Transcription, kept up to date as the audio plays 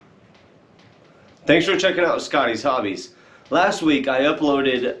Thanks for checking out Scotty's Hobbies. Last week I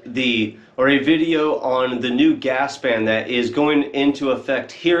uploaded a video on the new gas ban that is going into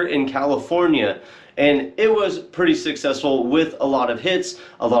effect here in California, and it was pretty successful with a lot of hits,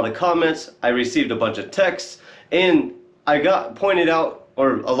 a lot of comments. I received a bunch of texts, and I got pointed out,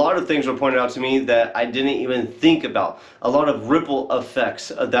 or a lot of things were pointed out to me that I didn't even think about. A lot of ripple effects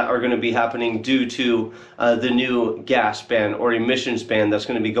that are going to be happening due to the new gas ban or emissions ban that's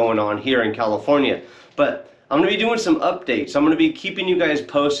going to be going on here in California. But I'm going to be doing some updates. I'm going to be keeping you guys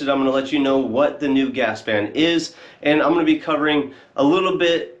posted. I'm going to let you know what the new gas ban is, and I'm going to be covering a little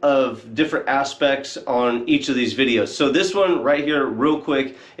bit of different aspects on each of these videos. So this one right here, real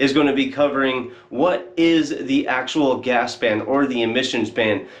quick, is going to be covering what is the actual gas ban or the emissions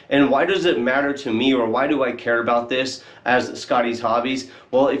ban, and why does it matter to me, or why do I care about this as Scotty's Hobbies?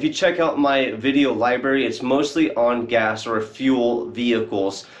 Well, if you check out my video library, it's mostly on gas or fuel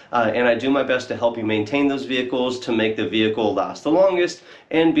vehicles, and I do my best to help you maintain those vehicles to make the vehicle last the longest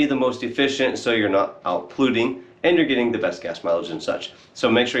and be the most efficient, so you're not out polluting and you're getting the best gas mileage and such. So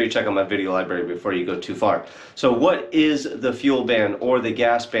make sure you check out my video library before you go too far. So what is the fuel ban or the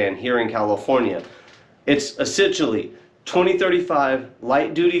gas ban here in California? It's essentially 2035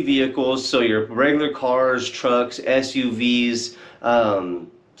 light duty vehicles, so your regular cars, trucks, SUVs,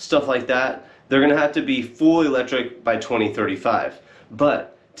 stuff like that, they're going to have to be full electric by 2035.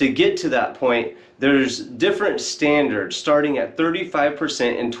 But to get to that point, there's different standards starting at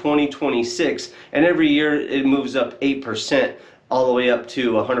 35% in 2026, and every year it moves up 8% all the way up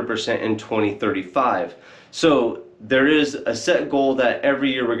to 100% in 2035. So there is a set goal that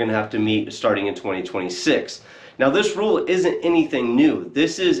every year we're going to have to meet starting in 2026. Now this rule isn't anything new.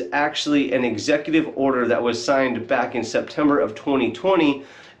 This is actually an executive order that was signed back in September of 2020,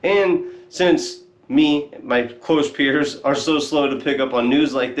 and since my close peers are so slow to pick up on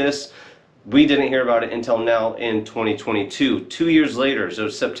news like this, we didn't hear about it until now in 2022, 2 years later, so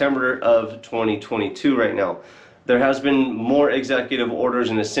September of 2022 right now. There has been more executive orders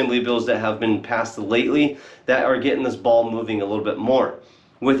and assembly bills that have been passed lately that are getting this ball moving a little bit more.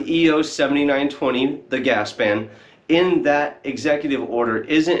 With EO 7920, the gas ban, in that executive order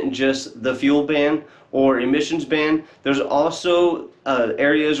isn't just the fuel ban or emissions ban. There's also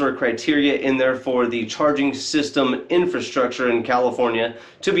areas or criteria in there for the charging system infrastructure in California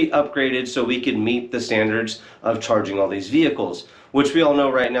to be upgraded so we can meet the standards of charging all these vehicles, which we all know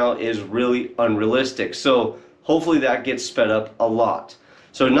right now is really unrealistic. So hopefully that gets sped up a lot.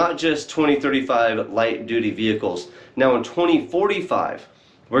 So not just 2035 light duty vehicles. Now in 2045,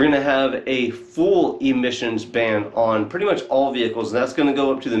 we're going to have a full emissions ban on pretty much all vehicles, and that's going to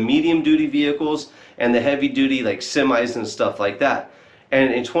go up to the medium duty vehicles and the heavy duty like semis and stuff like that.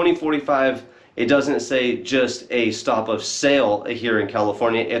 And in 2045, it doesn't say just a stop of sale here in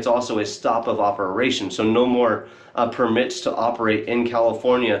California, it's also a stop of operation. So no more permits to operate in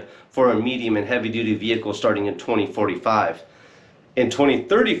California for a medium and heavy duty vehicle starting in 2045. In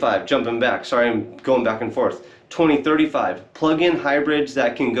 2035, jumping back, sorry I'm going back and forth, 2035, plug-in hybrids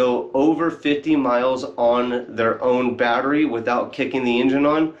that can go over 50 miles on their own battery without kicking the engine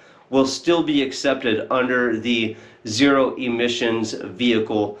on will still be accepted under the zero emissions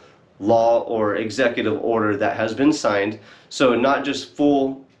vehicle law or executive order that has been signed. So not just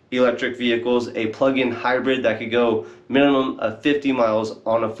full electric vehicles, a plug-in hybrid that could go minimum of 50 miles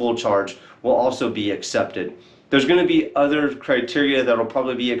on a full charge will also be accepted. There's going to be other criteria that will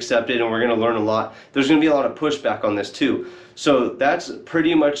probably be accepted, and we're going to learn a lot. There's going to be a lot of pushback on this too. So that's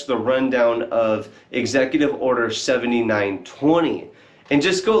pretty much the rundown of Executive Order 7920. And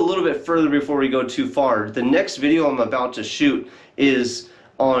just go a little bit further before we go too far. The next video I'm about to shoot is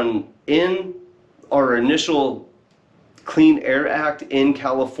in our initial Clean Air Act in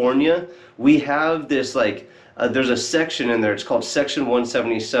California. We have this there's a section in there, it's called Section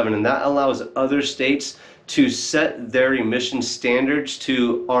 177, and that allows other states to set their emission standards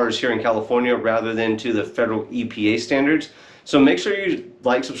to ours here in California rather than to the federal EPA standards. So make sure you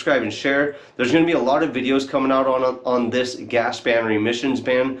like, subscribe, and share. There's going to be a lot of videos coming out on this gas ban or emissions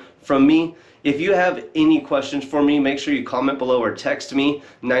ban from me. If you have any questions for me, make sure you comment below or text me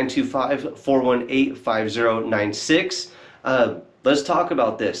 925-418-5096. Let's talk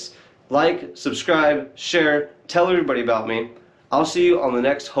about this. Like, subscribe, share, tell everybody about me. I'll see you on the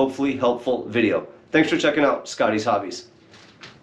next hopefully helpful video. Thanks for checking out Scotty's Hobbies.